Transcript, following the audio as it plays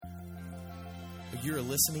You're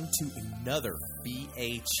listening to another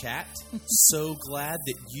BA Chat. So glad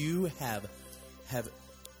that you have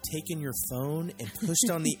taken your phone and pushed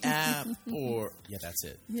on the app, or that's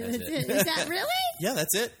it. That's it. Is that really? Yeah,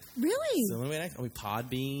 that's it. Really? It's the only way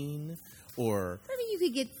Podbean, or I think you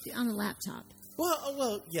could get on a laptop.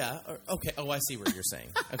 Well, yeah. Okay. Oh, I see what you're saying.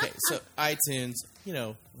 Okay, so iTunes,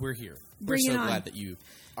 we're here. Bring we're it so on. glad that you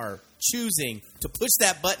are choosing to push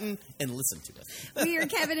that button and listen to us. We are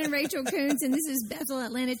Kevin and Rachel Coons, and this is Bethel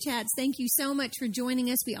Atlanta Chats. Thank you so much for joining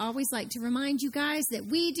us. We always like to remind you guys that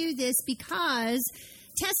we do this because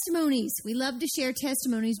testimonies. We love to share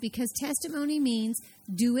testimonies because testimony means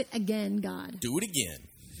do it again, God. Do it again.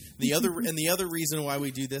 The other reason why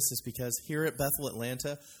we do this is because here at Bethel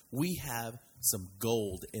Atlanta, we have some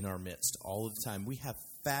gold in our midst all of the time. We have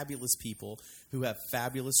fabulous people who have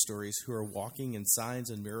fabulous stories, who are walking in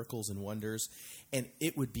signs and miracles and wonders. And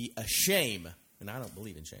it would be a shame, and I don't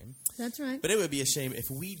believe in shame. That's right. But it would be a shame if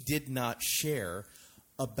we did not share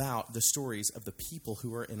about the stories of the people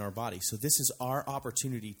who are in our body. So this is our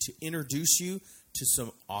opportunity to introduce you to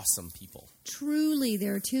some awesome people. Truly,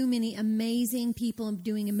 there are too many amazing people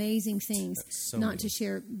doing amazing things So not many. to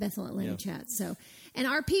share Bethel Atlanta Chats. So, and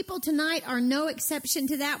our people tonight are no exception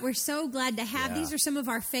to that. We're so glad to have. Yeah. These are some of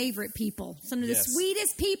our favorite people, some of the Yes.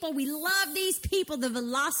 sweetest people. We love these people, the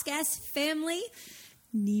Velasquez family.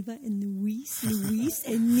 Neva and Luis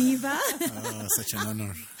and Neva. Oh, such an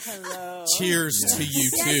honor. Hello. Cheers to you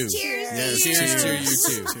too. Yes, cheers Yes, to you. Cheers to you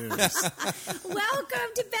too. Cheers. Welcome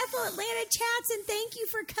to Bethel Atlanta Chats, and thank you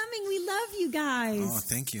for coming. We love you guys. Oh,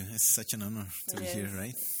 thank you. It's such an honor to be It here, is.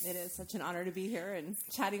 right? It is such an honor to be here and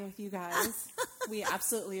chatting with you guys. We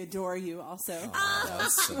absolutely adore you also. We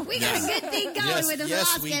got a good thing going with the we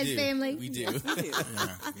Velasquez do. family. We do.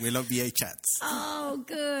 Yeah. We love BA chats. Oh,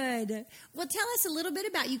 good. Well, tell us a little bit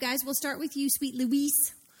about you guys. We'll start with you, sweet Luis.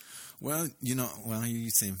 Well, you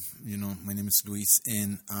say, my name is Luis,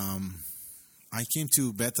 and I came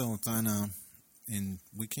to Bethel, Atlanta, and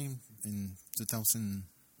we came in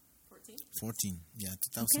 2014. Yeah,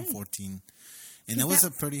 2014. And that was a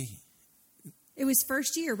pretty... It was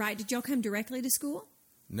first year, right? Did y'all come directly to school?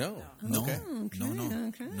 No. No, Okay.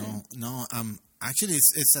 no. Actually,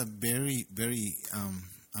 it's a very, very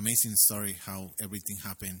amazing story how everything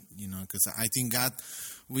happened. Because I think God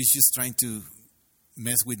was just trying to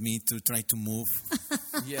mess with me to try to move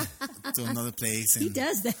Yeah. to another place. And He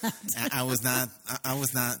does that. I was not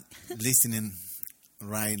listening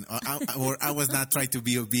right, or I was not trying to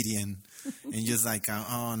be obedient, and just like,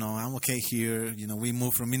 oh no, I'm okay here. We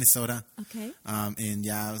moved from Minnesota. Okay. And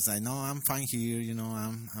I was like, no, I'm fine here.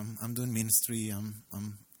 I'm doing ministry. I'm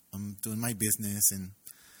doing my business, and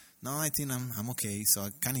no, I think I'm okay. So I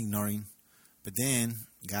kind of ignoring, but then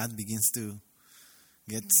God begins to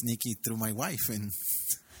get sneaky through my wife, and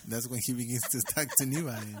that's when He begins to talk to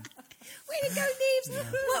Neva. Way to go,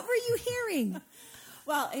 Neves. What were you hearing?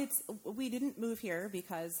 Well, we didn't move here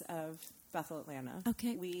because of Bethel, Atlanta.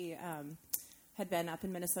 Okay. We had been up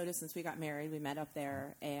in Minnesota since we got married. We met up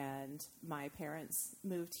there, and my parents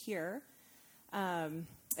moved here a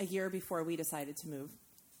year before we decided to move.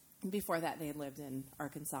 Before that, they had lived in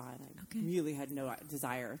Arkansas, and I really had no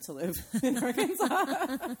desire to live in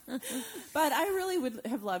Arkansas. But I really would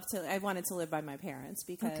have loved to. I wanted to live by my parents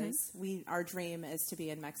because our dream is to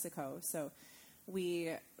be in Mexico. So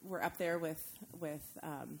we were up there with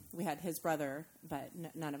we had his brother, but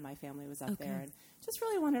none of my family was up there, and just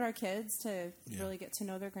really wanted our kids to really get to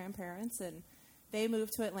know their grandparents. And they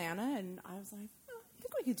moved to Atlanta, and I was like, oh, I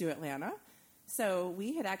think we could do Atlanta. So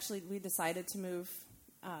we decided to move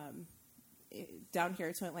down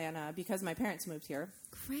here to Atlanta because my parents moved here.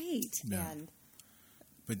 Great. Yeah. And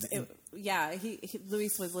But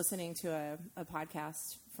Luis was listening to a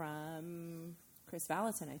podcast from Chris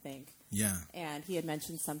Valentin, I think. yeah. And he had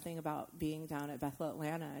mentioned something about being down at Bethel,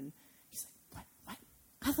 Atlanta, and he's like, "What?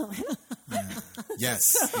 Bethel, Atlanta?" Yes.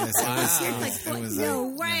 It was No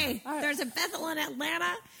way. There's a Bethel in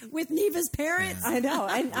Atlanta with Neva's parents. I know.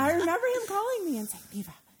 I remember him calling me and saying,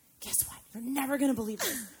 "Neva, guess what? You're never going to believe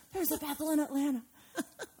this. There's a Bethel in Atlanta."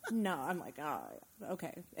 No, I'm like, oh,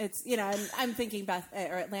 okay. It's and I'm thinking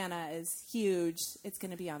Atlanta is huge. It's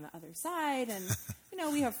going to be on the other side, and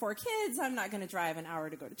we have 4 kids. I'm not going to drive an hour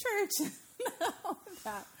to go to church.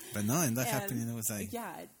 But no, and that happened, and it was like,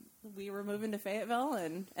 we were moving to Fayetteville,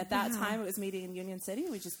 and at that time it was meeting in Union City.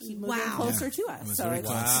 We just keep moving Wow. closer to us. It was So very it's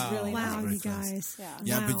close. really Wow, nice. Very you close. guys. Yeah.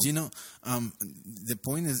 Yeah, Wow. but the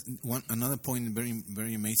point is another point very,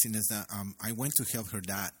 very amazing is that I went to help her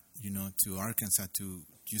dad, to Arkansas to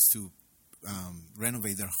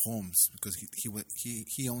renovate their homes because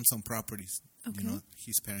he owned some properties Okay. You know,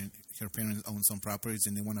 her parents own some properties,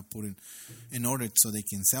 and they want to put it in order so they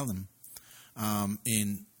can sell them.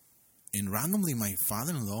 And randomly, my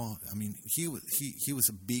father-in-law, I mean, he was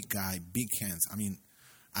a big guy, big hands. I mean,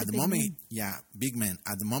 at the moment, big man.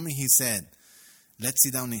 At the moment he said, "Let's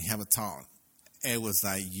sit down and have a talk," it was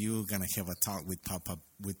like, "You're gonna have a talk with Papa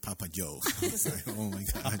Joe." I was like, "Oh my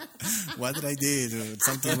God, what did I do?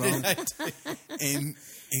 Something wrong?" And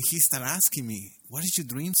he started asking me, "What is your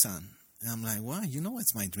dream, son?" And I'm like, "Well, you know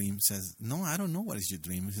what's my dream?" He says, "No, I don't know what is your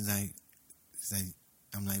dream." He's like,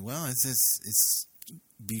 I'm like, "Well, it's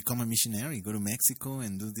become a missionary, go to Mexico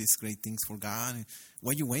and do these great things for God.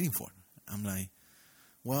 What are you waiting for?" I'm like,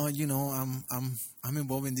 "Well, you know, I'm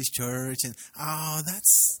involved in this church, and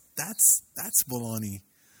that's baloney."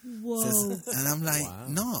 Whoa. And I'm like, Wow.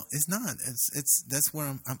 "No, it's not. It's that's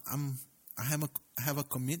where I have a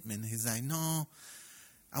commitment." He's like, "No,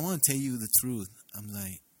 I want to tell you the truth." I'm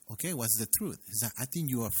like, "Okay, what's the truth?" He's like, "I think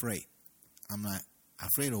you're afraid." I'm like,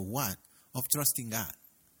 "Afraid of what?" "Of trusting God."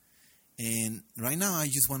 And right now, I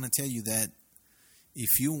just want to tell you that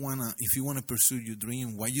if you wanna pursue your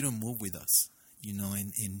dream, why you don't move with us? You know,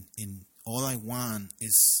 and all I want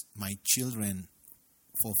is my children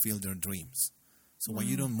fulfill their dreams. So why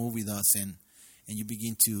you don't move with us and you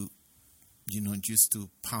begin to, you know, just to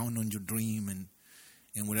pound on your dream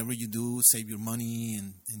and whatever you do, save your money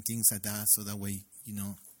and things like that. So that way, you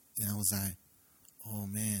know. And I was like, "Oh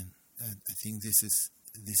man, I think this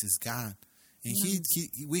is God." And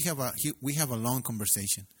we have a long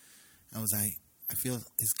conversation. I was like, I feel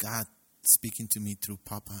it's God speaking to me through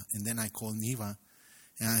Papa. And then I call Neva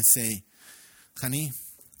and I say, "Honey,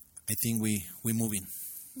 I think we're moving."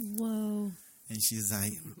 Whoa. And she's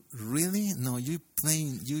like, "Really? No, you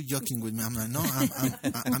joking with me?" I'm like, "No,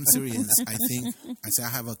 I'm serious. I said I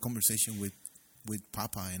have a conversation with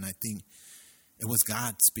Papa, and I think it was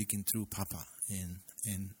God speaking through Papa,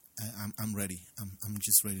 and I'm ready. I'm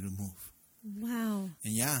just ready to move." Wow.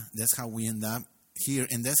 And yeah, that's how we end up here,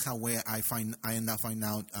 and that's how I end up finding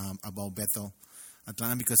out about Bethel,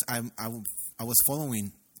 Atlanta, because I was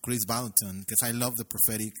following Chris Vallotton because I love the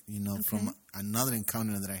prophetic, you know, from another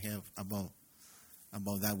encounter that I have about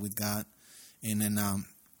that with God, and then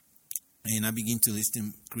and I begin to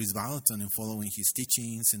listen to Chris Vallotton and following his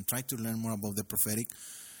teachings and try to learn more about the prophetic.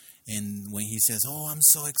 And when he says, "Oh, I'm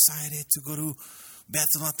so excited to go to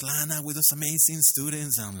Bethel, Atlanta with those amazing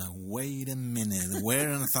students," I'm like, "Wait a minute, where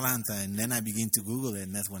in Atlanta?" And then I begin to Google it,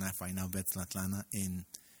 and that's when I find out Bethel, Atlanta in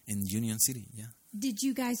Union City. Yeah. Did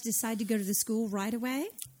you guys decide to go to the school right away?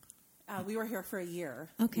 We were here for a year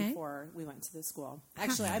before we went to the school.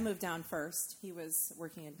 Actually, I moved down first. He was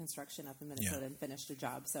working in construction up in Minnesota and finished a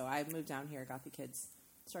job. So I moved down here, got the kids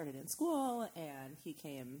started in school, and he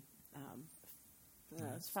came, it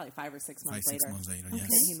was probably 5 or 6 months later. 5-6 months later, Okay. yes.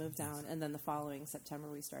 And he moved down, and then the following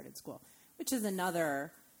September we started school, which is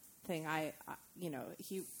another thing.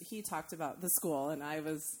 He talked about the school, and I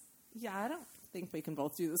was, I don't think we can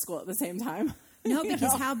both do the school at the same time. No, You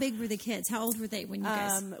because know? how big were the kids? How old were they when you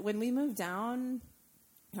guys? When we moved down,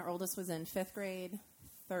 our oldest was in 5th grade,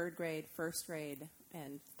 3rd grade, 1st grade,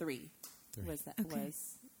 and 3 was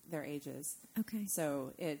their ages. Okay.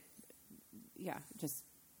 So just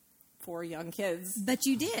 4 young kids. But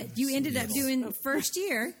you did. You ended up doing first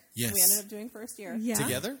year. Yes. We ended up doing first year. Yeah.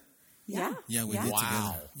 Together? Yeah. Yeah, we did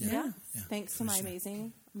Wow. together. Yeah. Yeah, Thanks to my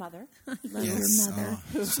amazing mother. Love Yes. your mother.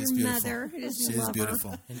 Oh, she's Your beautiful. mother. It is She your is lover.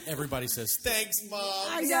 beautiful. And everybody says, "Thanks, Mom."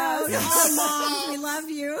 I know. Yes. Oh, Mom, we love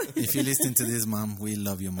you. If you listen to this, Mom, we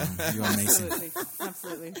love you, Mom. You're amazing.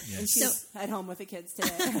 Absolutely. Yes. And she's at home with the kids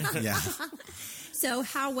today. Yeah. So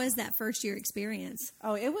how was that first year experience?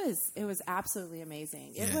 Oh, it was absolutely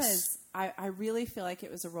amazing. It Yes. was. I really feel like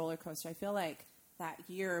it was a roller coaster. I feel like that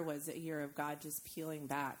year was a year of God just peeling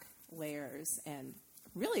back layers, and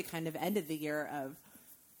really kind of ended the year of,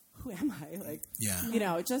 who am I? Like, Yeah.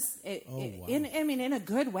 Wow. in a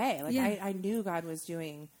good way. Like, Yeah. I knew God was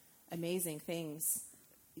doing amazing things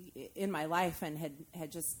in my life, and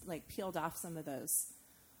had just like peeled off some of those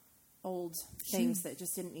old things that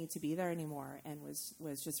just didn't need to be there anymore, and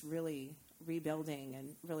was just really rebuilding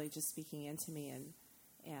and really just speaking into me and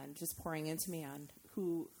just pouring into me on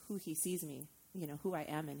who he sees me, who I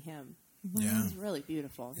am in him. Yeah. It was really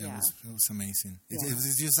beautiful. Yeah, Yeah. it was amazing. Yeah. It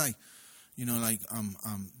was just like,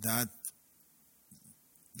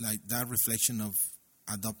 that reflection of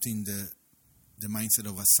adopting the mindset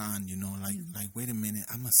of a son. Like wait a minute,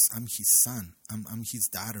 I'm his son. I'm his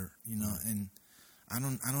daughter. And I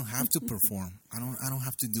don't have to perform. I don't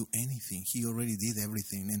have to do anything. He already did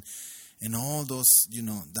everything. And all those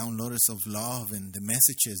downloaders of love and the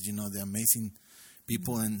messages, the amazing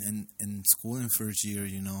people in school in first year,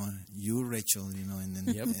 you, Rachel, and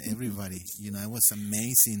then everybody, it was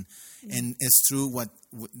amazing. And it's true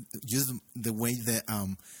just the way that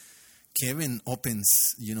Kevin opens,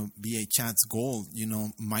 BA Chat's goal,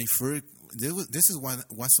 my first, this is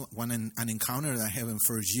an encounter that I have in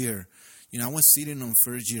first year. I was sitting on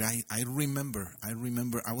first year. I remember I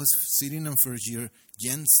was sitting on first year.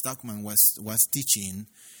 Jen Stockman was teaching,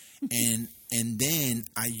 and then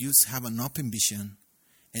I used to have an open vision,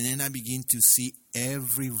 and then I begin to see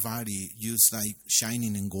everybody just like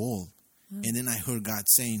shining in gold. Mm-hmm. And then I heard God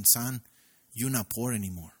saying, "Son, you're not poor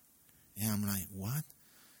anymore." And I'm like, "What?"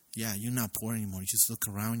 "Yeah, you're not poor anymore. Just look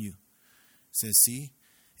around you." Says, "See,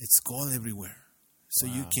 it's gold everywhere. So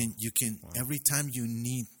wow. you can wow. Every time you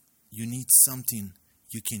need something,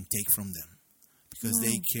 you can take from them, because wow.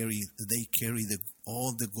 they carry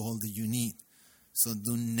all the gold that you need. So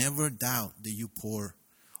do never doubt that you poor,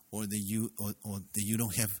 or that you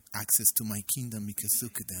don't have access to my kingdom, because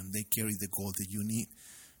look at them, they carry the gold that you need."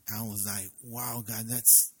 I was like, "Wow, God,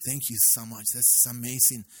 thank you so much. That's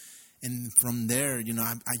amazing." And from there,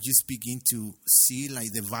 I just begin to see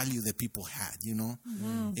like the value that people had.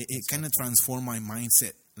 Wow. It kind of transformed my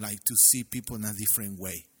mindset, like to see people in a different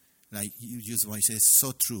way. Like you just what I said, it's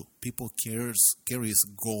so true. People carries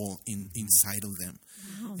gold inside of them.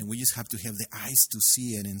 Wow. And we just have to have the eyes to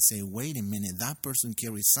see it and say, wait a minute, that person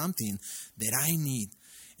carries something that I need.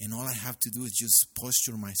 And all I have to do is just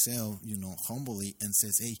posture myself, humbly, and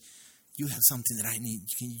says, hey, you have something that I need.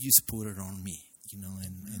 Can you just put it on me?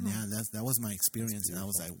 And yeah, that was my experience. And I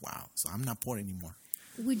was like, wow, so I'm not poor anymore.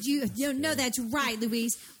 Would you? No, that's right,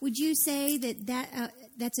 Luis. Would you say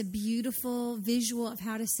that's a beautiful visual of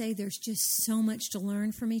how to say there's just so much to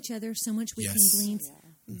learn from each other, so much we can glean?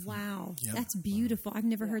 Yeah. Mm-hmm. Wow, yep. That's beautiful. I've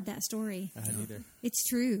never heard that story. I hadn't either. It's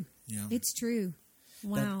true. Yeah. It's true.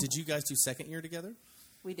 Wow. Now, did you guys do second year together?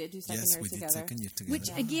 We did do second year together. Yes, we did second year together. Which,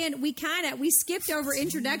 again, we skipped over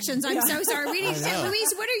introductions. I'm so sorry. We didn't.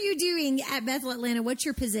 Luis, what are you doing at Bethel Atlanta? What's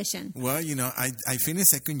your position? Well, I finished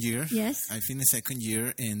second year. Yes. I finished second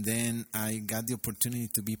year, and then I got the opportunity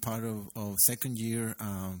to be part of second year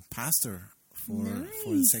pastor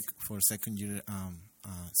for second year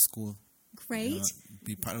school. Great.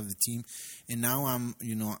 Be part of the team, and now I'm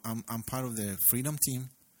part of the Freedom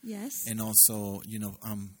team. Yes. And also,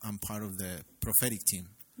 I'm part of the prophetic team.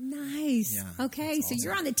 Nice. Yeah, okay, so awesome.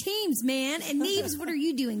 You're on the teams, man. And Neves, what are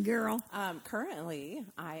you doing, girl? Currently,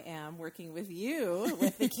 I am working with you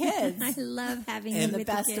with the kids. I love having you in with the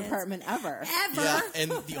best the kids. department ever. Yeah, and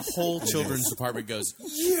the whole children's department goes,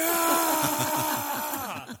 yeah!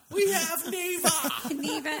 We have Neva!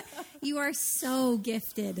 Neva, you are so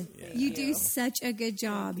gifted. Yeah. You do such a good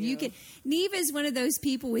job. Neva is one of those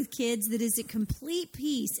people with kids that is a complete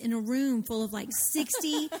piece in a room full of like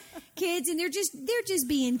 60 kids, and they're just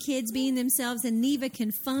being kids, being themselves, and Neva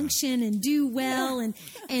can function and do well and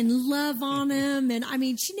love on them, and I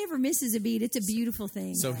mean, she never misses a beat. It's a beautiful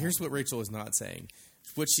thing. So here's what Rachel is not saying.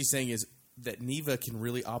 What she's saying is that Neva can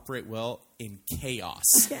really operate well in chaos.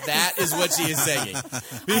 That is what she is saying.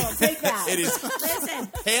 I'll take that. It is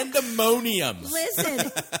pandemonium.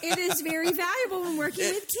 Listen, it is very valuable when working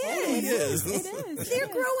with kids. Totally is. It is. They're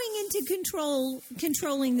growing into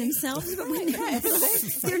controlling themselves, but when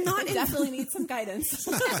they're not. Definitely need some guidance.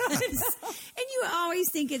 And you always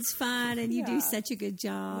think it's fun, and you do such a good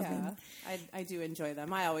job. Yeah, I do enjoy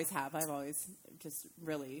them. I always have. I've always just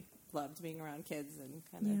really loved being around kids and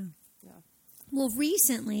kind of. Yeah. Well,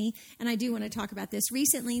 recently, and I do want to talk about this,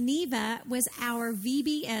 recently Neva was our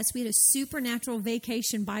VBS. We had a supernatural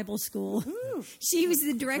vacation Bible school. Ooh. She was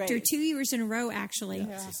the director 2 years in a row, actually.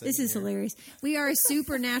 Yeah. This is hilarious. We are a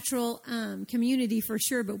supernatural community for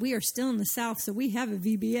sure, but we are still in the South, so we have a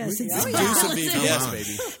VBS. We do some VBS,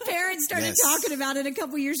 baby. Parents started talking about it a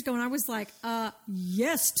couple years ago, and I was like,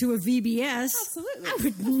 yes to a VBS. Absolutely. I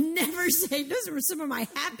would never say, those were some of my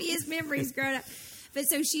happiest memories growing up. But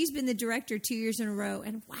so she's been the director 2 years in a row.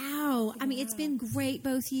 And wow, I mean, it's been great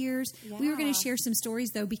both years. Yeah. We were going to share some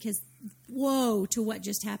stories, though, because whoa to what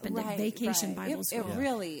just happened at Vacation Bible School.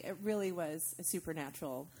 It really was a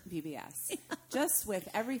supernatural VBS. Just with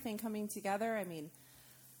everything coming together. I mean,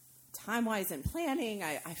 time-wise and planning,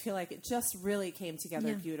 I feel like it just really came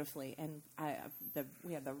together beautifully. And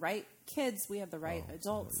we had the right kids, we had the right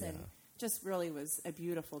adults, and just really was a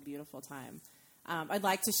beautiful, beautiful time. I'd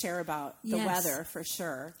like to share about the weather for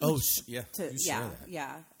sure. Oh,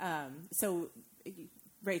 So,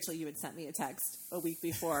 Rachel, you had sent me a text a week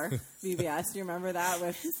before VBS. Do you remember that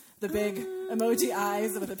with the big emoji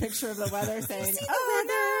eyes with a picture of the weather saying,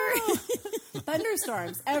 "Oh, weather." No.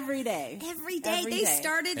 thunderstorms every day. Every day. Every They day.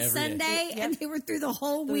 started Every Sunday day. and they were through the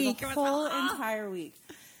whole Through week. the I was whole like, "Ah." entire week.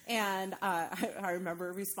 And I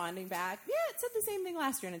remember responding back, yeah, it said the same thing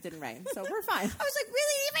last year and it didn't rain. So we're fine. I was like,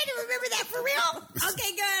 really? You made to remember that for real?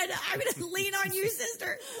 Okay, good. I'm going to lean on you,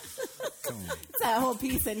 sister. Come on. It's that whole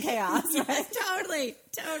peace and chaos, right?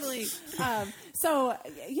 Totally. So,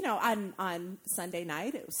 on Sunday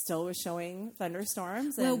night, it still was showing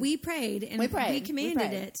thunderstorms. And Well, we prayed and We prayed. we commanded We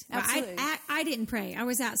prayed. it. Well, Absolutely. I didn't pray. I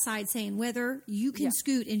was outside saying, whether you can Yeah.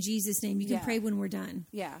 scoot in Jesus' name, you can Yeah. pray when we're done.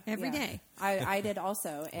 Yeah. Every yeah. day. I did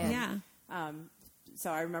also. And, Yeah. So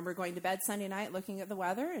I remember going to bed Sunday night, looking at the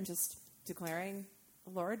weather and just declaring,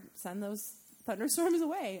 Lord, send those thunderstorms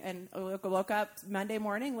away. And I woke up Monday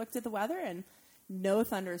morning, looked at the weather, and no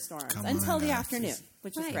thunderstorms Come until on, the guys. afternoon,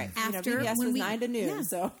 which is Right. great. After, BBS when was we- 9 to noon, yeah.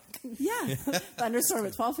 so Yeah. thunderstorm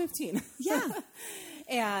at 12:15. Yeah.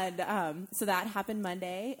 And so that happened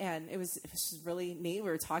Monday, and it was just really neat. We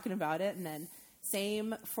were talking about it, and then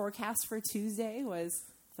same forecast for Tuesday was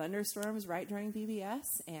thunderstorms right during BBS,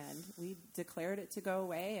 and we declared it to go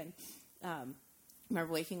away. And I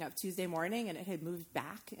remember waking up Tuesday morning, and it had moved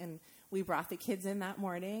back, and we brought the kids in that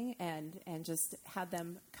morning and just had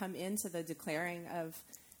them come into the declaring of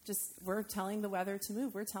just, we're telling the weather to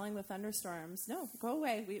move. We're telling the thunderstorms, no, go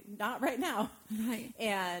away. Not right now. Right.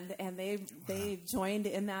 And they joined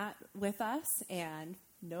in that with us, and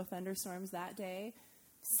no thunderstorms that day.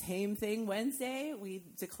 Same thing Wednesday. We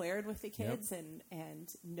declared with the kids, and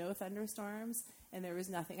no thunderstorms, and there was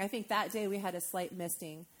nothing. I think that day we had a slight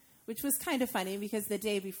misting, which was kind of funny because the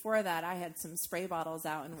day before that I had some spray bottles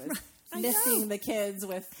out and was I misting know. the kids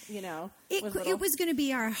with, with little- It was going to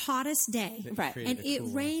be our hottest day. Right. Created And a it cool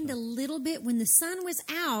rained one. a little bit when the sun was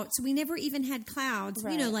out, so we never even had clouds.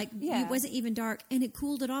 Right. Yeah. It wasn't even dark, and it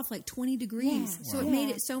cooled it off like 20 degrees. Yeah. So it Wow. made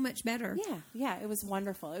it so much better. Yeah, it was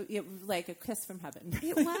wonderful. It was like a kiss from heaven.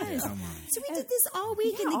 It was. Come on. So we did this all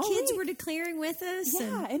week, Yeah, and the all kids week. were declaring with us.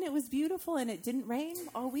 Yeah, and it was beautiful, and it didn't rain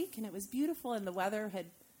all week, and it was beautiful, and the weather had,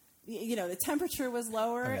 the temperature was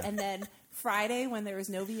lower, and then Friday when there was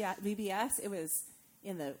no VBS, it was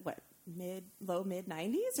in the low mid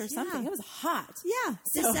 90s or something. Yeah. It was hot. Yeah,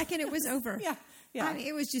 the So- second it was over. Yeah, yeah. I mean,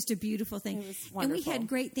 it was just a beautiful thing. It was and we wonderful. had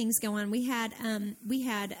great things go on. We had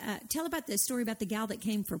tell about the story about the gal that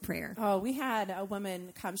came for prayer. Oh, we had a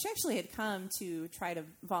woman come. She actually had come to try to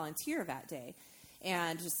volunteer that day,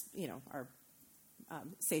 and just our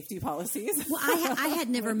safety policies. Well, I had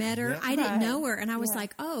never met her. Yeah. I didn't Right. know her, and I was Yeah.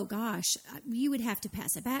 like, "Oh gosh, you would have to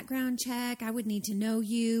pass a background check. I would need to know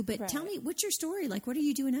you." But tell Right. me, what's your story? Like, what are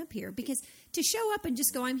you doing up here? Because to show up and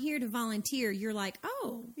just go, "I'm here to volunteer," you're like,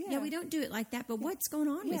 "Oh, yeah, Yeah. we don't do it like that." But what's going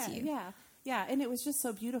on with you? Yeah, and it was just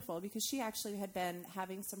so beautiful because she actually had been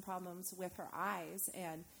having some problems with her eyes,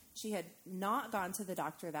 and she had not gone to the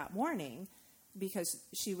doctor that morning because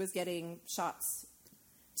she was getting shots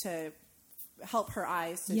to help her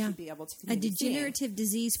eyes so Yeah. she'd be able to A continue seeing. degenerative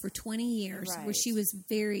disease for 20 years, where Right. she was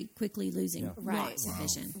very quickly losing Right. lots of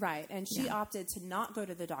vision. Right, and she Yeah. opted to not go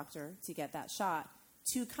to the doctor to get that shot,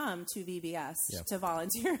 to come to VBS Yep. to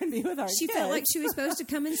volunteer and be with our She kids. felt like she was supposed to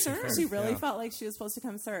come and serve. She really Yeah. felt like she was supposed to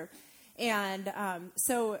come serve. And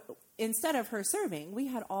so instead of her serving, we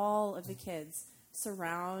had all of the kids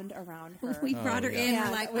surround around her. We brought her yeah. in. Yeah.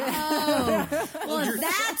 We're like, "Oh, well,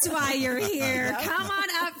 that's why you're here. Come on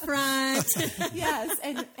up front." Yes,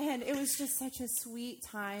 and it was just such a sweet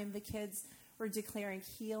time. The kids were declaring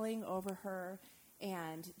healing over her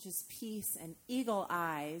and just peace and eagle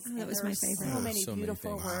eyes. Oh, that and was there my were favorite. So many So many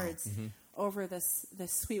beautiful things. words over this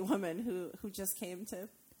sweet woman who just came to,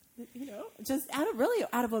 just out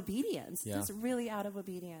of obedience. Yeah. Just really out of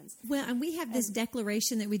obedience. Well, and we have this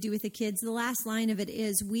declaration that we do with the kids. The last line of it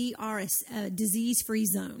is, "We are a disease-free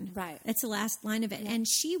zone." Right. That's the last line of it. And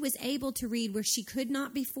she was able to read where she could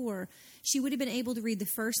not before. She would have been able to read the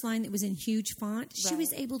first line that was in huge font. She Right.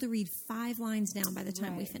 was able to read 5 lines down by the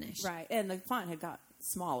time we finished. Right, and the font had got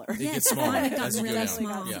smaller. Yes, gets the smaller font had as gotten you go really down.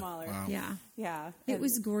 small. Got Yeah. smaller. Wow. Yeah. Yeah, It and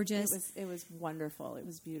was gorgeous. It was wonderful. It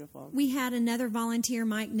was beautiful. We had another volunteer,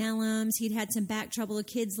 Mike Nellums. He'd had some back trouble. The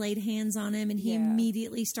kids laid hands on him, and he Yeah.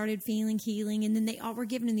 immediately started feeling healing. And then they all were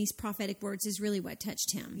given him these prophetic words is really what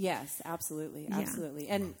touched him. Yes, absolutely, Yeah. absolutely.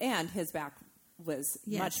 And his back was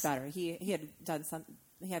Yes. much better. He had done some.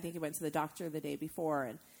 I think he went to the doctor the day before,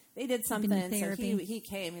 and they did Been something. to So therapy. he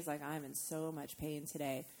came. He's like, I'm in so much pain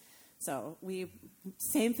today. So we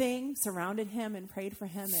same thing. Surrounded him and prayed for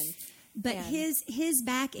him, But And- his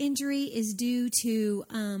back injury is due to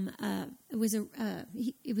it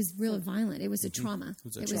was really violent. It was a trauma.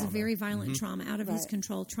 was a It was a trauma. very violent trauma, out of his Right.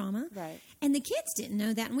 control trauma. Right. And the kids didn't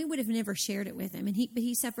know that, and we would have never shared it with him. But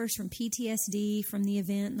he suffers from PTSD from the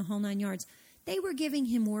event and the whole 9 yards. They were giving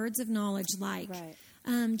him words of knowledge like, Right.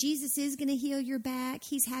 Jesus is going to heal your back.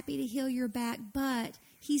 He's happy to heal your back, but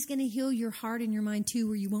He's going to heal your heart and your mind too,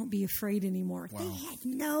 where you won't be afraid anymore. Wow. They had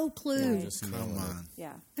no clue. Just Come nailing it. on.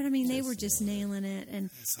 Yeah. But I mean, they were just nailing it.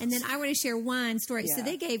 And then I want to share one story. So Yeah.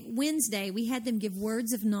 they gave Wednesday, we had them give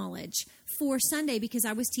words of knowledge for Sunday because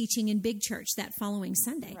I was teaching in big church that following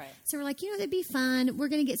Sunday. Right. So we're like, that'd be fun. We're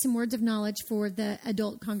going to get some words of knowledge for the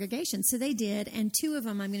adult congregation. So they did. And two of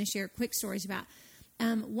them I'm going to share quick stories about.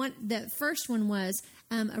 The first one was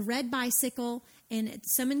a red bicycle and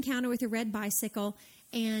some encounter with a red bicycle.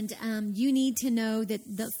 And you need to know that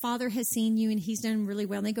the Father has seen you and He's done really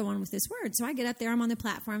well. And they go on with this word. So I get up there, I'm on the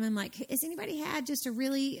platform. I'm like, has anybody had just a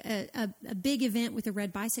really a big event with a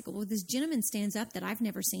red bicycle? Well, this gentleman stands up that I've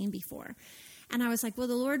never seen before. And I was like, well,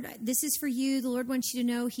 the Lord, this is for you. The Lord wants you to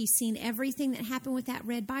know He's seen everything that happened with that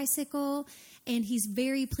red bicycle. And He's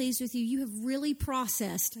very pleased with you. You have really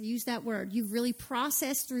processed, I use that word, you've really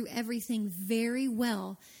processed through everything very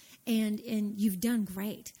well. And you've done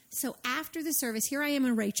great. So after the service, here I am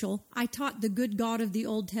and Rachel. I taught the good God of the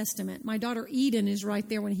Old Testament. My daughter Eden is right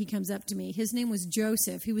there when he comes up to me. His name was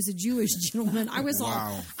Joseph. He was a Jewish gentleman. I was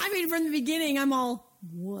from the beginning, I'm all,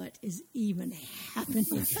 what is even happening?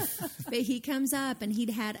 But he comes up and he'd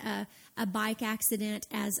had a bike accident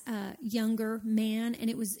as a younger man, and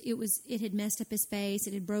it had messed up his face.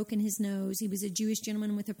 It had broken his nose. He was a Jewish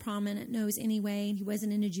gentleman with a prominent nose anyway, and he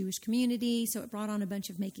wasn't in a Jewish community, so it brought on a bunch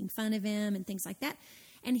of making fun of him and things like that.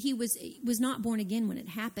 And he was not born again when it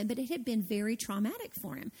happened, but it had been very traumatic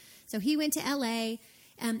for him. So he went to L.A.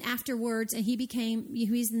 Afterwards, and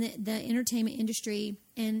he's in the entertainment industry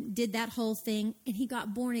and did that whole thing. And he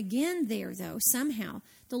got born again there, though, somehow.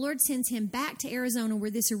 The Lord sends him back to Arizona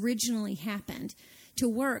where this originally happened to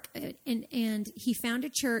work. And he found a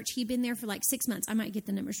church. He'd been there for like 6 months. I might get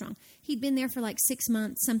the numbers wrong. He'd been there for like 6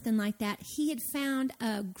 months, something like that. He had found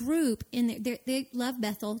a group in there. They love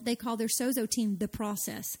Bethel. They call their Sozo team The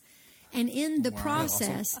Process. And in the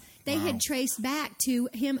process, they had traced back to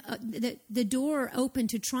him. The door open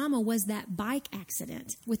to trauma was that bike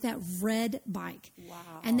accident with that red bike. Wow.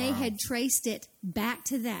 And they had traced it back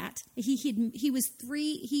to that. He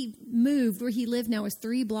moved where he lived now was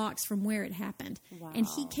 3 blocks from where it happened. Wow. And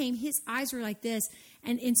he came, his eyes were like this.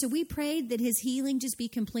 And so we prayed that his healing just be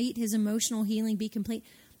complete, his emotional healing be complete.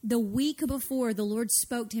 The week before, the Lord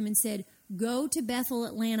spoke to him and said, go to Bethel,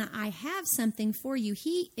 Atlanta. I have something for you.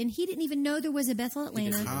 He didn't even know there was a Bethel,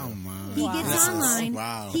 Atlanta. He gets online.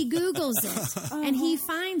 He Googles it, and he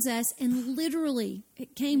finds us, and literally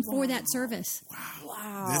it came for that service.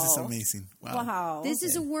 Wow. This is amazing. Wow. This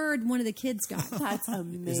is a word one of the kids got. That's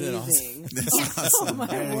amazing. Isn't it awesome? That's awesome. my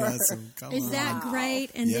Very word. awesome. Come Is on. that great?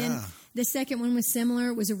 And then Yeah. the second one was similar.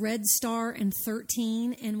 It was a red star and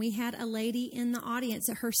 13. And we had a lady in the audience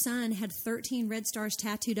that her son had 13 red stars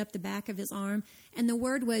tattooed up the back of his arm. And the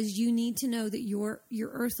word was, you need to know that your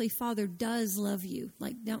earthly father does love you.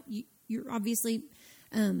 Like, you're obviously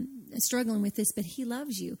struggling with this, but he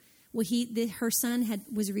loves you. Well, her son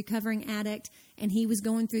was a recovering addict, and he was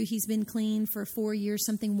going through, he's been clean for 4 years,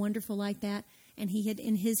 something wonderful like that. And he had,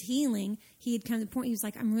 in his healing, he had come to the point, he was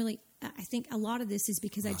like, I think a lot of this is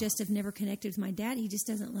because I just have never connected with my dad. He just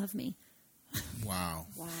doesn't love me. Wow.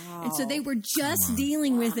 Wow. And so they were just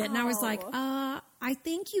dealing with it. And I was like, I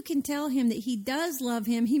think you can tell him that he does love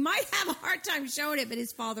him. He might have a hard time showing it, but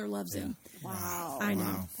his father loves him. Wow. I know.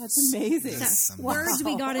 Wow. That's amazing. That's amazing. Words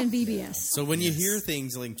we got in VBS. So when you hear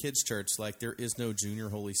things like in kids' church, like there is no junior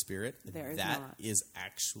Holy Spirit, There is that not. is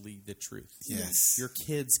actually the truth. Yes. Your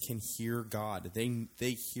kids can hear God.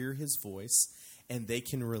 They hear His voice, and they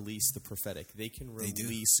can release the prophetic. They can do.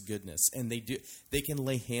 release goodness, and they can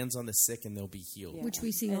lay hands on the sick, and they'll be healed. Yeah. Which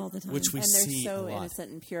we see all the time. Which we and they're see so a lot.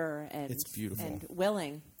 innocent and pure, and It's beautiful. and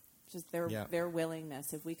willing. Just their Yeah. their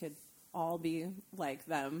willingness. If we could all be like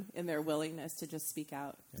them in their willingness to just speak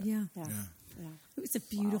out. Yeah. Yeah. Yeah. Yeah. It was a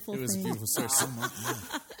beautiful It was a thing. beautiful story.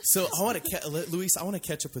 So I want to, Luis, I want to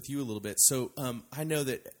catch up with you a little bit. So I know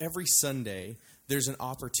that every Sunday there's an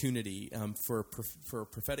opportunity for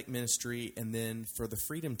prophetic ministry, and then for the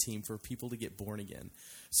Freedom Team for people to get born again.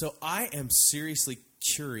 So I am seriously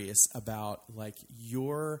curious about like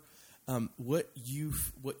your what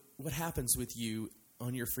happens with you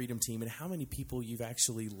on your Freedom Team, and how many people you've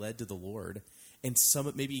actually led to the Lord, and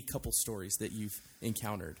maybe a couple stories that you've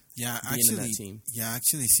encountered. Yeah, being in that team.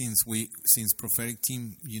 actually, since prophetic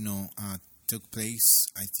team, took place,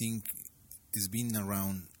 I think it's been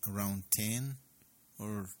around 10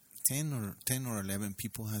 or 11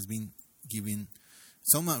 people has been giving.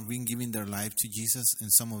 Some have been giving their life to Jesus,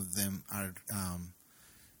 and some of them are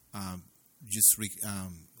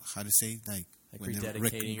how to say, like when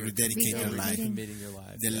rededicate their life. Committing your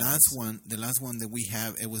life. The last one that we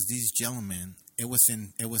have, it was this gentleman. It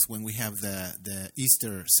was when we have the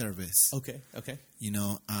Easter service. Okay. You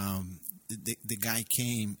know, the guy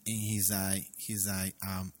came and he's like,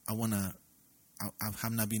 I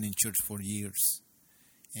have not been in church for years,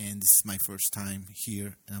 and this is my first time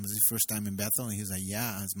here. And it was the first time in Bethel, and he was like,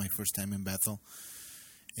 yeah, it's my first time in Bethel,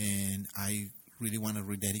 and I really want to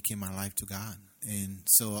rededicate my life to God. And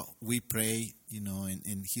so we pray, you know,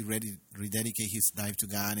 and he rededicate his life to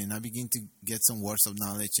God, and I begin to get some words of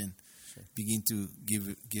knowledge and begin to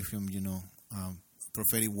give him, you know,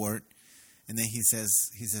 prophetic word. And then he says,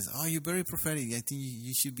 oh, you're very prophetic. I think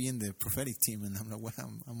you should be in the prophetic team. And I'm like, well,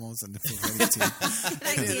 I'm also in the prophetic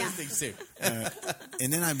team.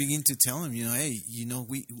 And then I begin to tell him, you know, hey, you know,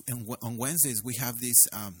 on Wednesdays we have this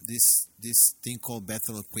thing called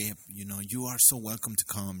Bethel Equip. You know, you are so welcome to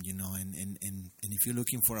come. You know, and if you're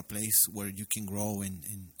looking for a place where you can grow and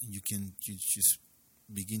you just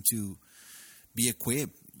begin to be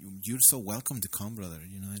equipped, you're so welcome to come, brother.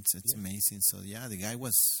 You know, it's amazing. So yeah, the guy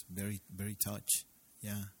was very, very touched.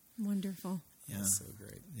 Yeah. Wonderful. Yeah. That's so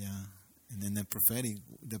great. Yeah. And then the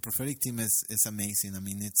prophetic team is amazing. I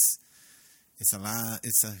mean, it's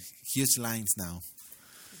a huge lines now.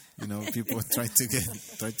 You know, people try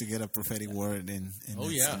to get a prophetic word, and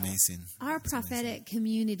it's amazing. Our prophetic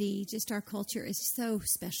community, just our culture, is so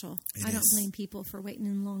special. I don't blame people for waiting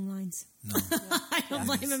in long lines. No, I don't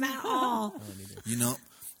blame them at all. You know,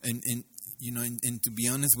 and you know, and to be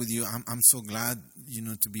honest with you, I'm so glad, you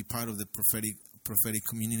know, to be part of the prophetic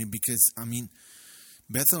community, because I mean,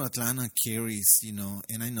 Bethel Atlanta carries, you know,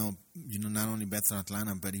 and I know, you know, not only Bethel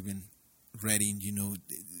Atlanta but even Redding, you know,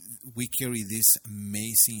 we carry this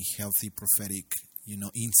amazing, healthy prophetic, you know,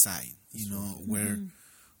 inside, you know, where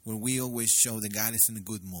we always show that God is in a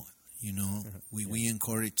good mood, you know. We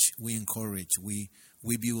encourage, we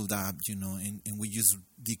build up, you know, and we just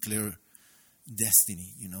declare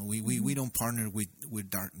destiny, you know. We don't partner with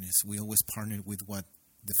darkness. We always partner with what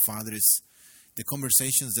the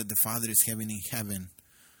conversations that the Father is having in heaven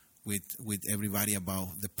with everybody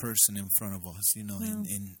about the person in front of us, you know. Wow.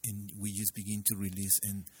 and we just begin to release,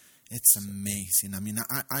 and it's amazing. I mean,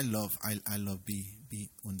 I love be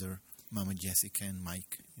under Mama Jessica and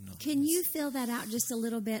Mike, you know. Can you fill that out just a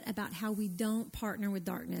little bit about how we don't partner with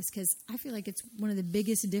darkness? Because I feel like it's one of the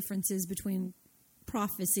biggest differences between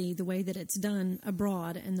prophecy, the way that it's done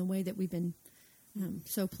abroad, and the way that we've been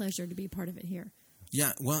so pleasured to be part of it here.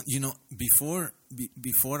 Yeah, well, you know, before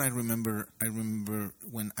I remember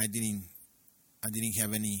when I didn't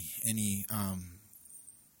have any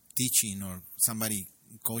teaching or somebody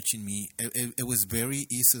coaching me. It was very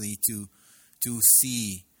easily to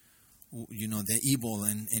see, you know, the evil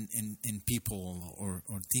in people or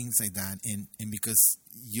things like that, and because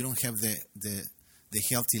you don't have the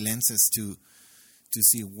healthy lenses to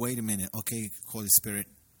see, wait a minute, okay, Holy Spirit,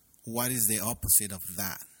 what is the opposite of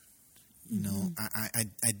that? You know, I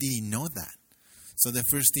didn't know that. So the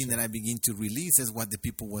first thing that I begin to release is what the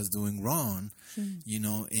people was doing wrong, you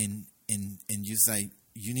know, and just like,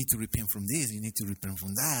 you need to repent from this, you need to repent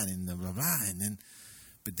from that, and blah, blah, blah.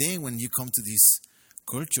 But then when you come to this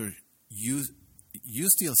culture, you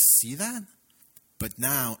still see that, but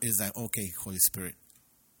now it's like, okay, Holy Spirit,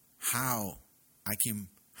 how I can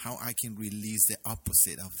release the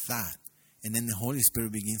opposite of that. And then the Holy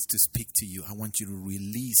Spirit begins to speak to you. I want you to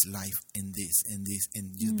release life in this and this,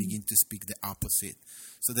 and you begin to speak the opposite.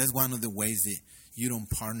 So that's one of the ways that you don't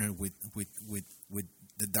partner with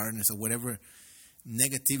the darkness or whatever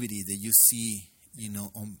negativity that you see, you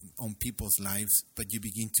know, on people's lives, but you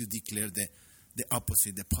begin to declare the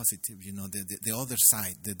opposite, the positive, you know, the other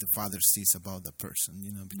side that the Father sees about the person,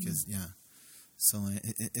 you know, because, so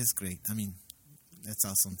it's great. I mean, that's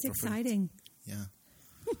awesome. It's exciting. Yeah.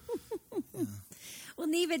 Well,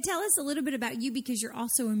 Neva, tell us a little bit about you, because you're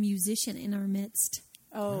also a musician in our midst.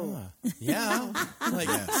 Oh, yeah. Like,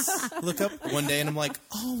 look up one day and I'm like,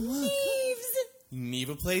 oh, look.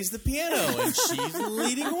 Neva plays the piano and she's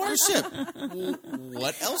leading worship.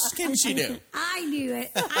 What else can she do? I knew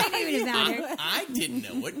it. I knew it about her. I didn't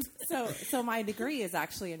know it. So my degree is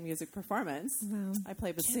actually in music performance. Wow. I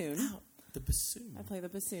play bassoon. The bassoon. I play the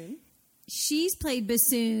bassoon. She's played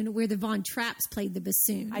bassoon where the Von Trapps played the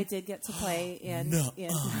bassoon. I did get to play in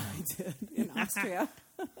Austria.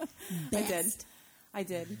 I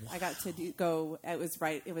did. Wow. I got to go.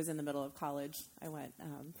 It was in the middle of college. I went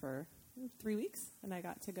for 3 weeks, and I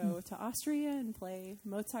got to go to Austria and play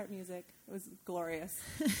Mozart music. It was glorious.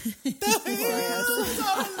 Glorious.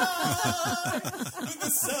 The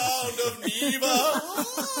sound of Neva.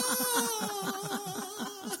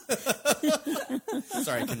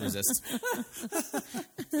 Sorry, I couldn't resist.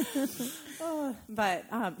 But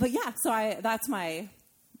yeah, so that's my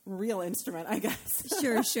real instrument, I guess.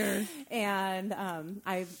 Sure, sure. And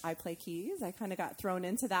I play keys. I kind of got thrown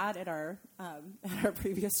into that at our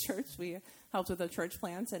previous church. We helped with a church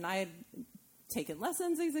plant, and I had taken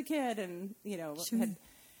lessons as a kid, and Sure. had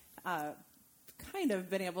kind of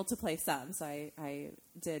been able to play some. So I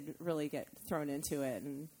did really get thrown into it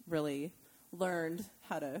and really learned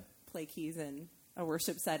how to play keys in a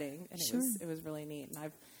worship setting, and Sure. it was really neat.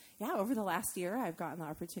 And over the last year, I've gotten the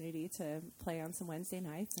opportunity to play on some Wednesday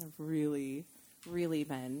nights, and I've really, really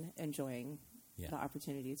been enjoying the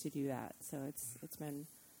opportunity to do that. So it's been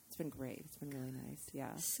great. It's been really nice.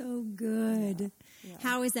 Yeah. So good. Yeah.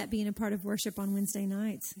 How is that being a part of worship on Wednesday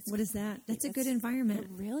nights? What is that? That's a good environment.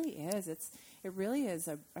 It really is. It really is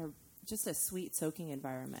just a sweet soaking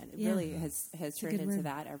environment. It Yeah. really has a turned good into word.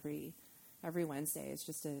 that every Wednesday. It's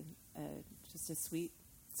just a sweet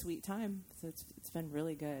time. So it's been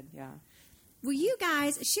really good. Yeah. Well, you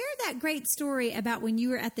guys share that great story about when you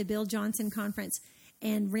were at the Bill Johnson conference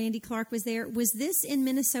and Randy Clark was there. Was this in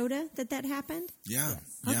Minnesota that happened? Yeah.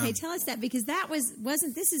 Okay, tell us that, because that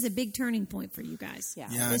wasn't. This is a big turning point for you guys. Yeah.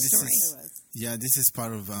 Yeah, this this story. is this is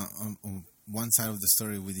part of one side of the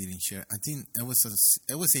story we didn't share. I think it was a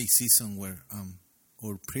season where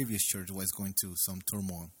our previous church was going through some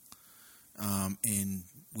turmoil, and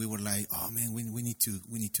we were like, oh man, we need to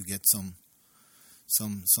get some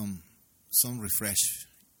refresh.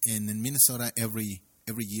 And in Minnesota, every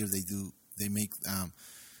year they make the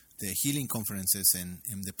healing conferences and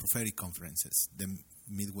the prophetic conferences, the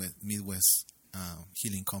Midwest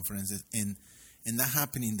healing conferences, and that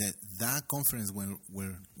happening that conference when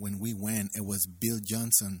we went, it was Bill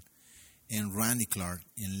Johnson and Randy Clark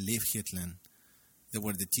and Liv Hitland. They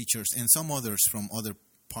were the teachers, and some others from other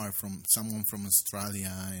part, from someone from Australia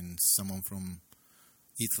and someone from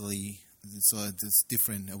Italy. So it's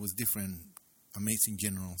different. It was different, amazing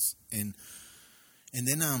generals. And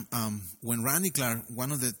then when Randy Clark,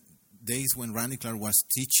 one of the days when Randy Clark was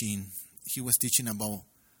teaching, he was teaching about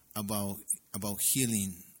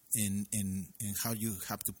healing and how you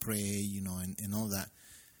have to pray, and all that.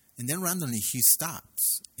 And then randomly he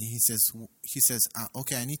stops and he says,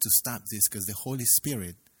 okay, I need to stop this because the Holy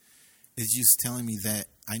Spirit is just telling me that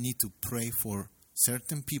I need to pray for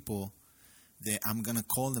certain people, that I'm going to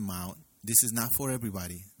call them out. This is not for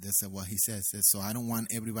everybody. That's what he says. So I don't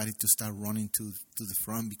want everybody to start running to the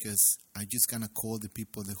front, because I'm just going to call the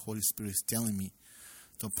people the Holy Spirit is telling me.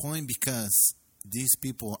 The point, because these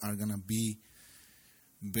people are going to be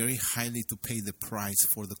very highly to pay the price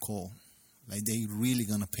for the call. Like, they really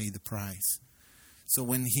going to pay the price. So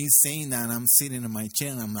when he's saying that, I'm sitting in my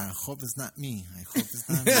chair and I'm like, I hope it's not me. I hope it's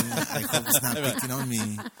not me. I hope it's not picking on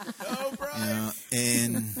me. Oh, Brian.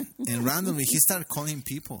 And randomly he started calling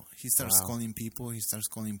people. He starts calling people.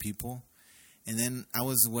 And then I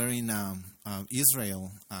was wearing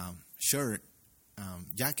Israel shirt,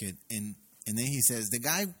 jacket, and then he says, the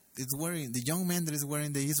young man that is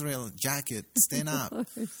wearing the Israel jacket, stand up.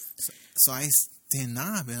 So I stand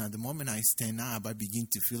up, and at the moment I stand up, I begin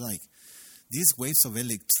to feel like these waves of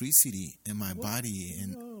electricity in my body,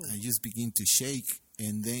 and I just begin to shake.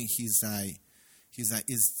 And then he's like,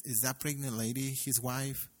 is that pregnant lady his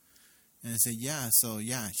wife? And I said, yeah. So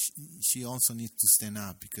yeah, she also needs to stand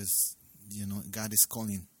up, because God is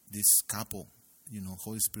calling this couple.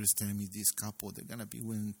 Holy Spirit is telling me this couple, they're gonna be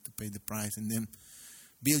willing to pay the price. And then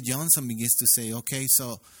Bill Johnson begins to say, okay,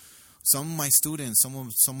 so some of my students, some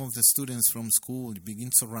of the students from school begin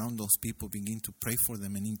to surround those people, begin to pray for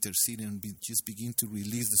them and intercede, and just begin to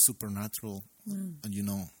release the supernatural, in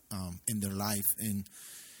their life. And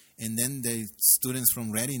then the students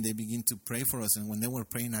from Reading, they begin to pray for us. And when they were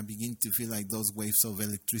praying, I begin to feel like those waves of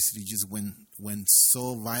electricity just went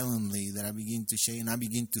so violently that I begin to shake and I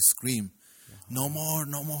begin to scream. No more.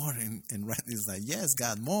 And Randy's like, yes,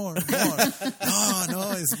 God, more. No,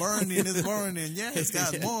 it's burning. Yes,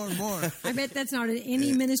 God, more. I bet that's not in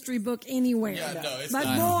any ministry book anywhere. Yeah, no, it's but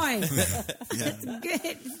not. boy, Yeah. that's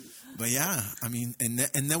good. But yeah, I mean, and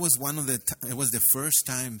that was one of it was the first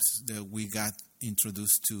times that we got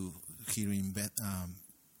introduced to hearing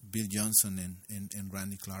Bill Johnson and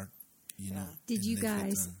Randy Clark. Did you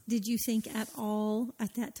guys? Did you think at all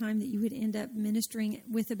at that time that you would end up ministering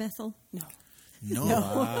with a Bethel? No. No.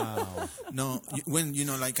 Wow. No, when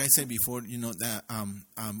like I said before, that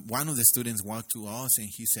one of the students walked to us and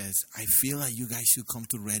he says, "I feel like you guys should come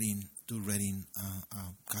to Redding,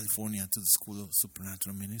 California, to the School of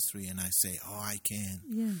Supernatural Ministry." And I say, "Oh, I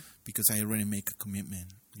can, because I already make a commitment,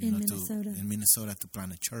 In Minnesota. in Minnesota to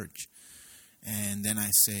plant a church." And then I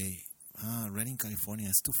say, "Redding, California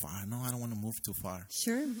is too far. No, I don't want to move too far."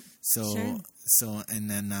 Sure. So, Sure. and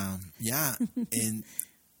then, and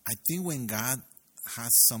I think when God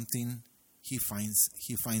has something, He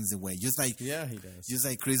finds a way. Just like Yeah, he does. Just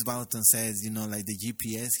like Chris Balton says, like the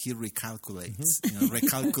GPS, he recalculates,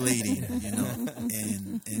 recalculating,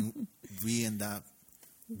 and we end up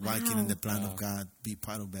walking in the plan of God, be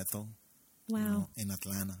part of Bethel, Wow. in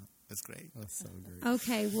Atlanta. That's great. That's so great.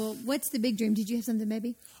 Okay, well, what's the big dream? Did you have something,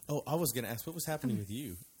 baby? Oh, I was going to ask, what was happening with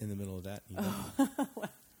you in the middle of that?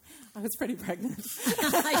 I was pretty pregnant.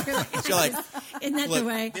 You're like, Isn't that the look,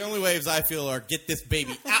 way? the only waves I feel are get this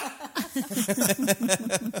baby out.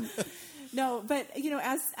 No, but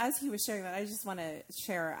as he was sharing that, I just want to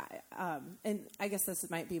share, and I guess this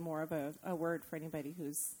might be more of a word for anybody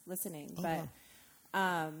who's listening. But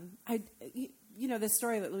the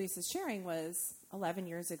story that Luis is sharing was 11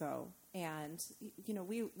 years ago, and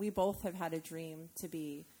we both have had a dream to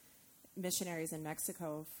be missionaries in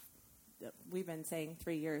Mexico. We've been saying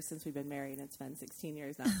 3 years since we've been married. It's been 16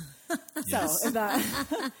 years now. Yes.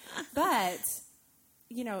 But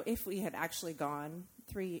if we had actually gone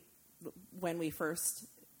when we first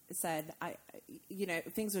said,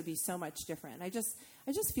 things would be so much different. I just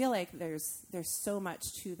feel like there's so much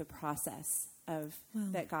to the process of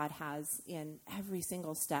that God has in every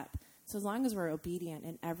single step. So as long as we're obedient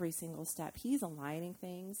in every single step, He's aligning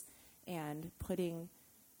things and putting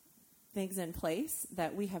things in place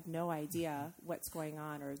that we have no idea what's going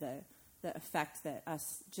on, or the effect that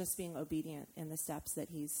us just being obedient in the steps that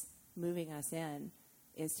He's moving us in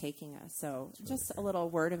is taking us. So just a little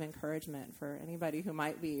word of encouragement for anybody who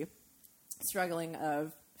might be struggling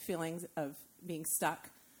of feelings of being stuck,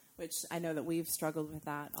 which I know that we've struggled with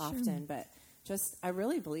that often, but I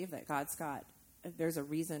really believe that there's a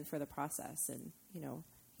reason for the process, and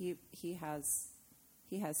he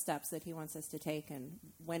has steps that He wants us to take, and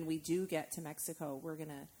when we do get to Mexico,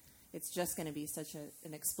 it's just gonna be such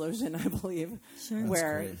an explosion, I believe,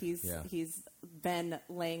 where he's been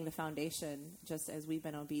laying the foundation just as we've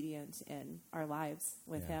been obedient in our lives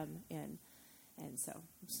with Him, and so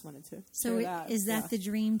I just wanted to. So share is that the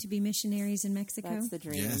dream, to be missionaries in Mexico? That's the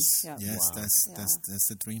dream. Yes, Yep. yes, Wow. that's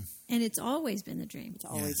the dream. And it's always been the dream. It's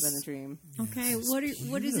always Yes. been the dream. Okay, Yes. what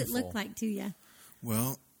does it look beautiful. like to you?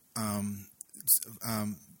 Well,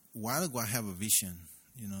 while ago I have a vision.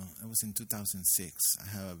 It was in 2006. I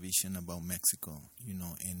have a vision about Mexico.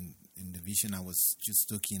 And in the vision I was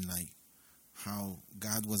just looking like how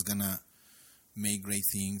God was gonna make great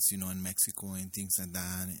things, in Mexico and things like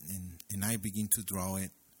that. And I begin to draw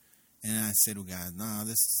it. And I said to God, "No,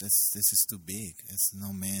 this is too big.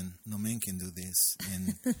 No man can do this."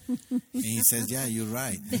 And He says, "Yeah, you're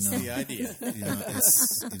right. That's the idea.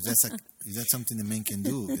 If that's something the man can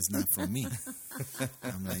do, it's not for me."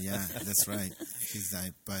 I'm like, "Yeah, that's right." He's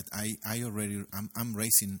like, "But I'm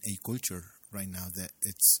raising a culture right now that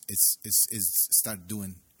it's start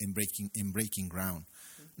doing and breaking ground.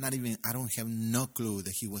 Not even I don't have no clue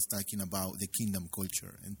that he was talking about the kingdom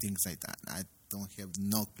culture and things like that. I don't have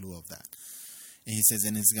no clue of that." And he says,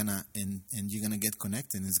 "And it's gonna and you're gonna get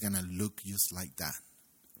connected. And it's gonna look just like that.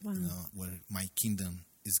 Wow. Where my kingdom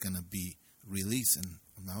is gonna be released." And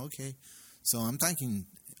I'm like, "Okay." So I'm talking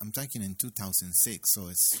in 2006. So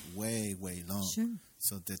it's way long. Sure.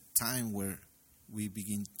 So the time where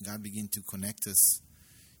God begin to connect us,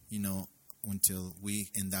 until we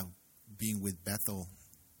end up being with Bethel,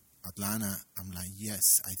 Atlanta. I'm like, yes,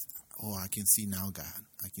 I can see now, God.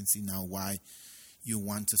 I can see now why You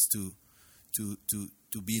want us to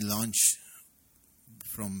be launched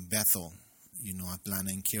from Bethel, Atlanta,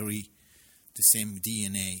 and carry the same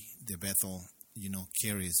DNA that Bethel,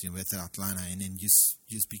 carries, Bethel, Atlanta, and then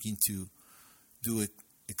just begin to do it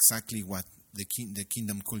exactly what the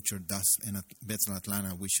kingdom culture does in Bethel,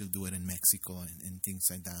 Atlanta. We should do it in Mexico and things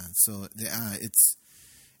like that. So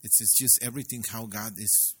it's just everything how God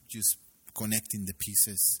is just connecting the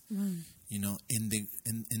pieces, and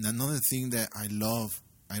another thing that I love,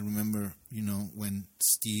 I remember,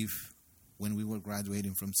 when we were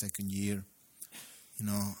graduating from second year,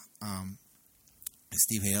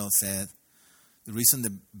 Steve Hale said, "The reason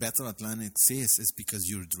the Bethel Atlanta exists is because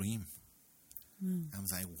your dream." I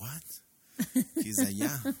was like, "What?" He's like,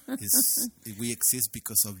 "Yeah, we exist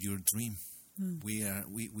because of your dream. We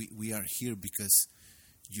are here because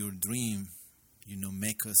your dream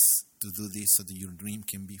make us to do this so that your dream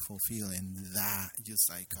can be fulfilled. And that just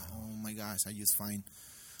like, oh my gosh, I just find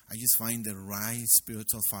the right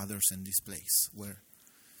spiritual fathers in this place where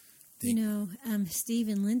Steve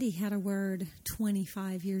and Lindy had a word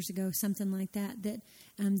 25 years ago, something like that,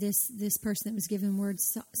 this person that was given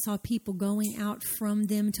words saw people going out from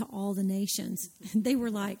them to all the nations. They were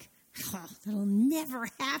like, that'll never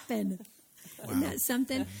happen. Wow. Isn't that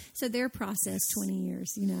something? So their process, 20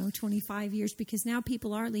 years, 25 years, because now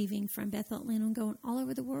people are leaving from Bethel, Atlanta, and going all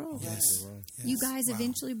over the world. Yes. You guys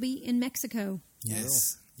eventually be in Mexico.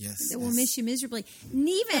 Yes. Yes. We'll miss you miserably.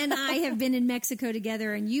 Neva and I have been in Mexico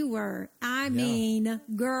together, and you were,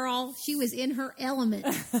 girl, she was in her element.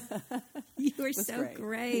 You were so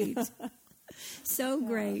great. So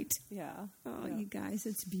great. Yeah. Oh, you guys,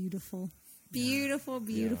 it's beautiful. Beautiful,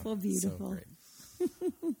 beautiful, beautiful. So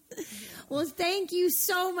Well, thank you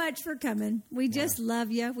so much for coming. We just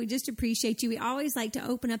love you. We just appreciate you. We always like to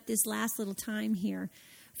open up this last little time here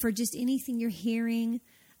for just anything you're hearing.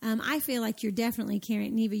 I feel like you're definitely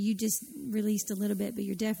carrying, Neva, you just released a little bit, but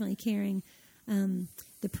you're definitely carrying.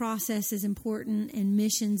 The process is important and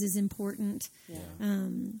missions is important. Yeah.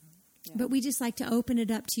 But we just like to open it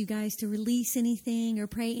up to you guys to release anything or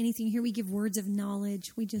pray anything. Here we give words of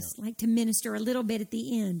knowledge. We just like to minister a little bit at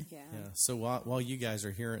the end. Yeah. So while you guys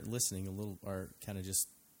are here listening a little, or kind of just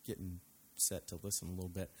getting set to listen a little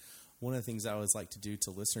bit, one of the things I always like to do to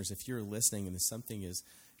listeners, if you're listening and something is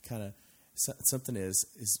kind of something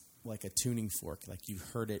is like a tuning fork, like you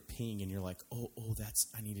heard it ping and you're like, oh,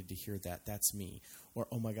 I needed to hear that. That's me. Or,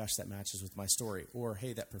 oh my gosh, that matches with my story. Or,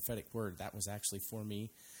 hey, that prophetic word, that was actually for me.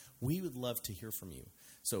 We would love to hear from you.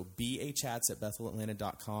 So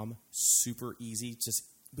bachats@BethelAtlanta.com, super easy.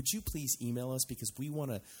 Would you please email us, because we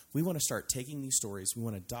want to start taking these stories, we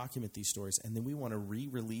want to document these stories, and then we want to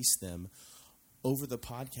re-release them over the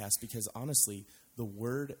podcast, because honestly, the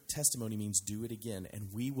word testimony means do it again,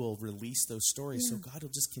 and we will release those stories. So God will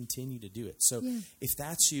just continue to do it. So if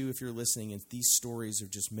that's you, if you're listening and these stories are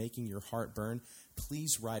just making your heart burn,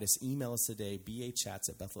 please write us, email us today,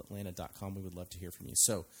 bachats@BethelAtlanta.com. We would love to hear from you.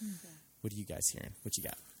 So what are you guys hearing? What you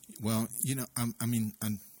got? Well,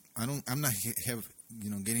 I'm not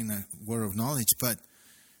getting a word of knowledge, but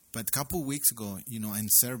a couple of weeks ago, in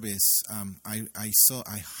service, I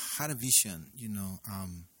had a vision,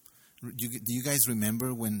 do you guys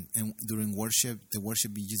remember when during worship, the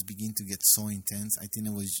worship just began to get so intense? I think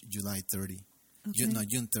it was July 30. Okay.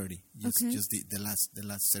 June 30. Just the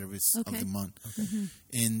last service of the month. Okay. Mm-hmm.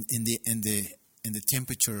 And the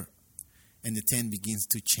temperature and the tent begins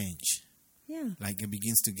to change. Yeah. Like it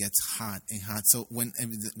begins to get hot and hot. So when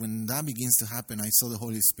that begins to happen, I saw the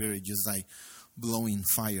Holy Spirit just like blowing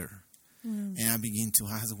fire. And I begin to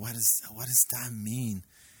ask, what does that mean?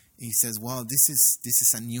 He says, well, this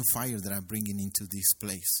is a new fire that I'm bringing into this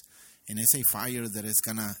place. And it's a fire that it's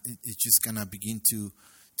just gonna begin to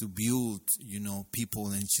build, people,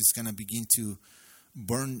 and it's just gonna begin to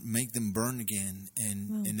make them burn again.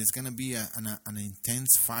 And it's gonna be an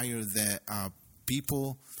intense fire that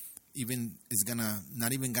people even is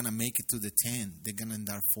not even gonna make it to the tent. They're gonna end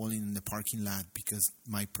up falling in the parking lot, because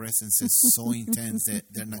my presence is so intense that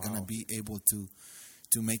they're not gonna be able to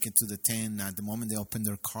make it to the tent. At the moment they open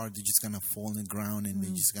their car, they're just gonna fall on the ground, and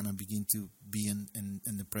they're just gonna begin to be in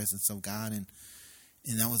the presence of God. And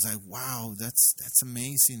I was like, wow, that's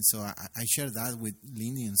amazing. So I shared that with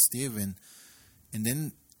Lindy and Steve, and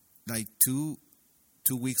then like two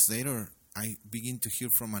weeks later, I begin to hear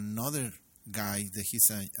from another guy that he's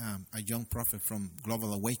a young prophet from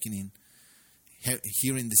Global Awakening,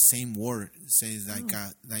 hearing the same word. Says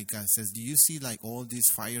says, do you see like all these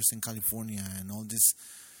fires in California and all these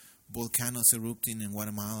volcanoes erupting in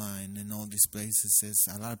Guatemala and in all these places? Says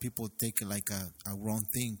a lot of people take it like a wrong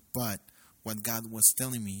thing, but what God was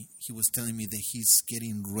telling me, He was telling me that He's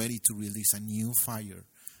getting ready to release a new fire,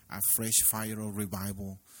 a fresh fire of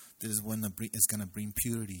revival. That is when it's going to bring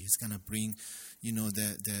purity. It's going to bring,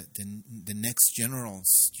 the next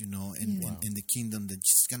generals, in the kingdom. That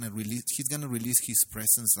He's going to release. He's going to release His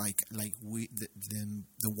presence like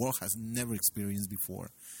the world has never experienced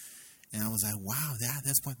before. And I was like, wow,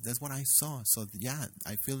 that's what I saw. So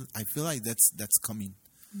I feel like that's coming.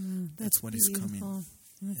 That's what is coming.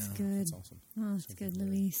 That's good. That's awesome. Oh, that's good,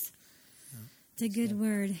 Luis. Yeah. It's a good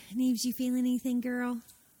word. Neves, you feel anything, girl?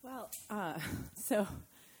 Well,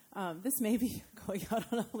 this may be going out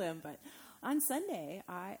on a limb, but on Sunday,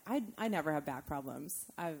 I never have back problems.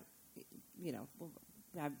 I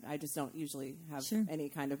just don't usually have any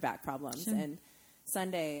kind of back problems. Sure. And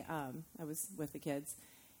Sunday, I was with the kids,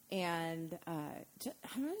 and I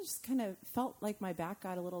just kind of felt like my back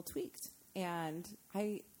got a little tweaked, and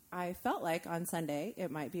I I felt like on Sunday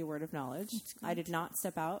it might be a word of knowledge. I did not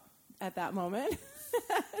step out at that moment.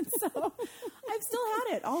 So I've still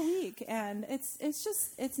had it all week, and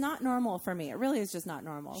it's not normal for me. It really is just not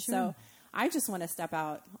normal. Sure. So I just want to step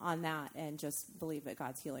out on that and just believe that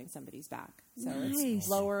God's healing somebody's back. So it's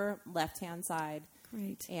lower left-hand side.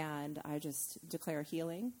 Great. And I just declare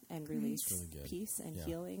healing and release really peace and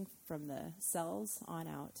healing from the cells on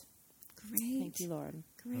out. Great. Thank you, Lord.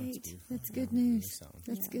 Great. beautiful. That's good Really news. sound.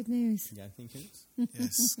 That's good news. Yeah, I think it's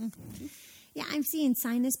Yes. Yeah, I'm seeing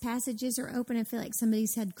sinus passages are open. I feel like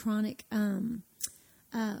somebody's had chronic,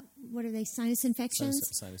 what are they, sinus infections?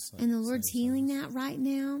 sinus, and the Lord's healing that right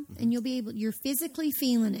now. And you're physically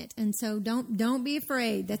feeling it. And so don't be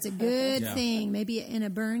afraid. That's a good Yeah. thing. Maybe in a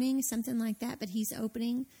burning, something like that. But He's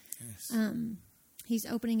opening, Yes. He's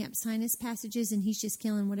opening up sinus passages, and He's just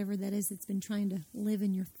killing whatever that is that's been trying to live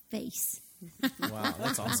in your face. wow,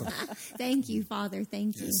 that's awesome. Thank you, Father.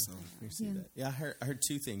 Thank you. Yes. So, We see that. Yeah, I heard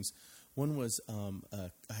two things. One was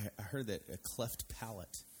I heard that a cleft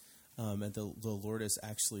palate, and the Lord is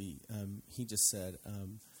actually He just said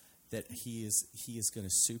that He is going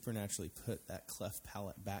to supernaturally put that cleft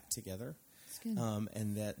palate back together, That's good.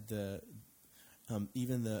 and that the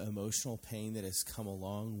even the emotional pain that has come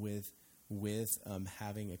along with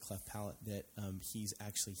having a cleft palate, that He's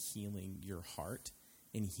actually healing your heart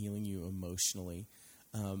and healing you emotionally,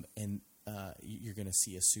 and you're going to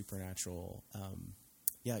see a supernatural.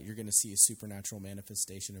 You're going to see a supernatural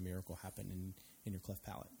manifestation, a miracle happen in your cleft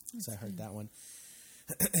palate. So I heard that one.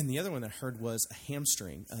 And the other one I heard was a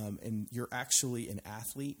hamstring. And you're actually an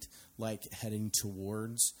athlete, like heading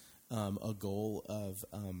towards a goal of,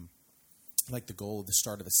 like the goal of the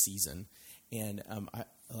start of a season. And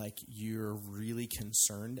you're really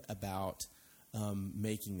concerned about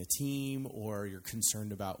making the team, or you're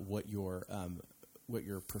concerned about what your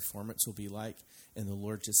performance will be like. And the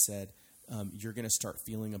Lord just said, you're going to start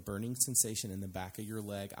feeling a burning sensation in the back of your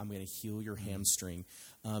leg. I'm going to heal your hamstring.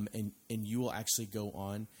 And you will actually go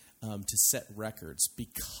on to set records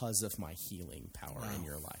because of my healing power in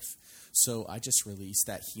your life. So I just released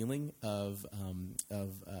that healing of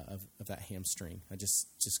that hamstring. I just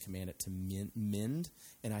command it to mend,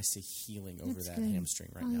 and I say healing over That's that good.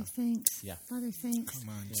 hamstring right Father, now. thanks. Yeah. Father, thanks. come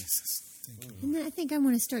on, Jesus. Thank you. And then I think I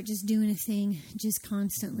want to start just doing a thing, just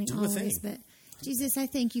constantly, Do a always. thing. But Jesus, I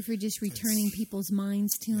thank you for just returning people's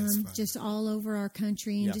minds to Yes, Him, Father. just all over our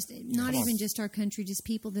country, and Yeah. just not Come on. even just our country, just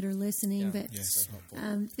people that are listening. But Yes.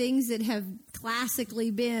 things that have classically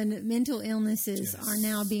been mental illnesses Yes. are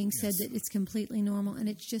now being said Yes. that it's completely normal, and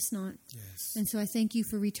it's just not. Yes. And so I thank you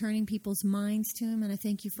for returning people's minds to Him, and I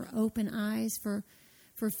thank you for open eyes for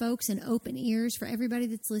folks and open ears for everybody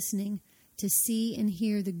that's listening to see and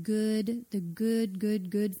hear the good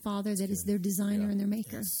Father that is their designer Yeah. and their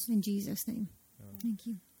maker. Yes. In Jesus' name. Thank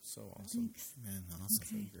you. So awesome. Thanks. Man, awesome.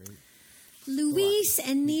 Okay. Great. Luis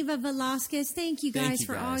and Neva Velasquez, thank you Thank guys you,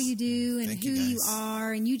 for guys. all you do and Thank who you, you guys.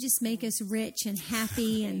 are, and you just make us rich and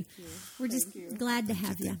happy, and we're just glad to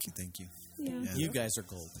have you. Thank you. Yeah. Yeah. You guys are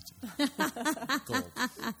gold. Gold.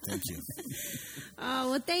 Thank you.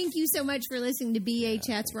 Oh, well, thank you so much for listening to BA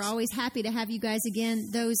Chats. We're always happy to have you guys again.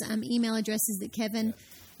 Those email addresses that Kevin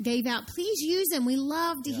gave out, please use them. We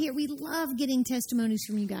love to hear. We love getting testimonies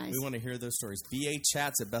from you guys. We want to hear those stories.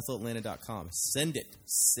 BAchats@BethelAtlanta.com. Send it.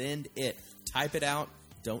 Send it. Type it out.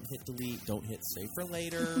 Don't hit delete. Don't hit save for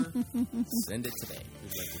later. Send it today.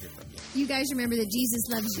 We'd like to hear from you. You guys remember that Jesus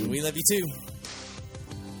loves you. We love you too.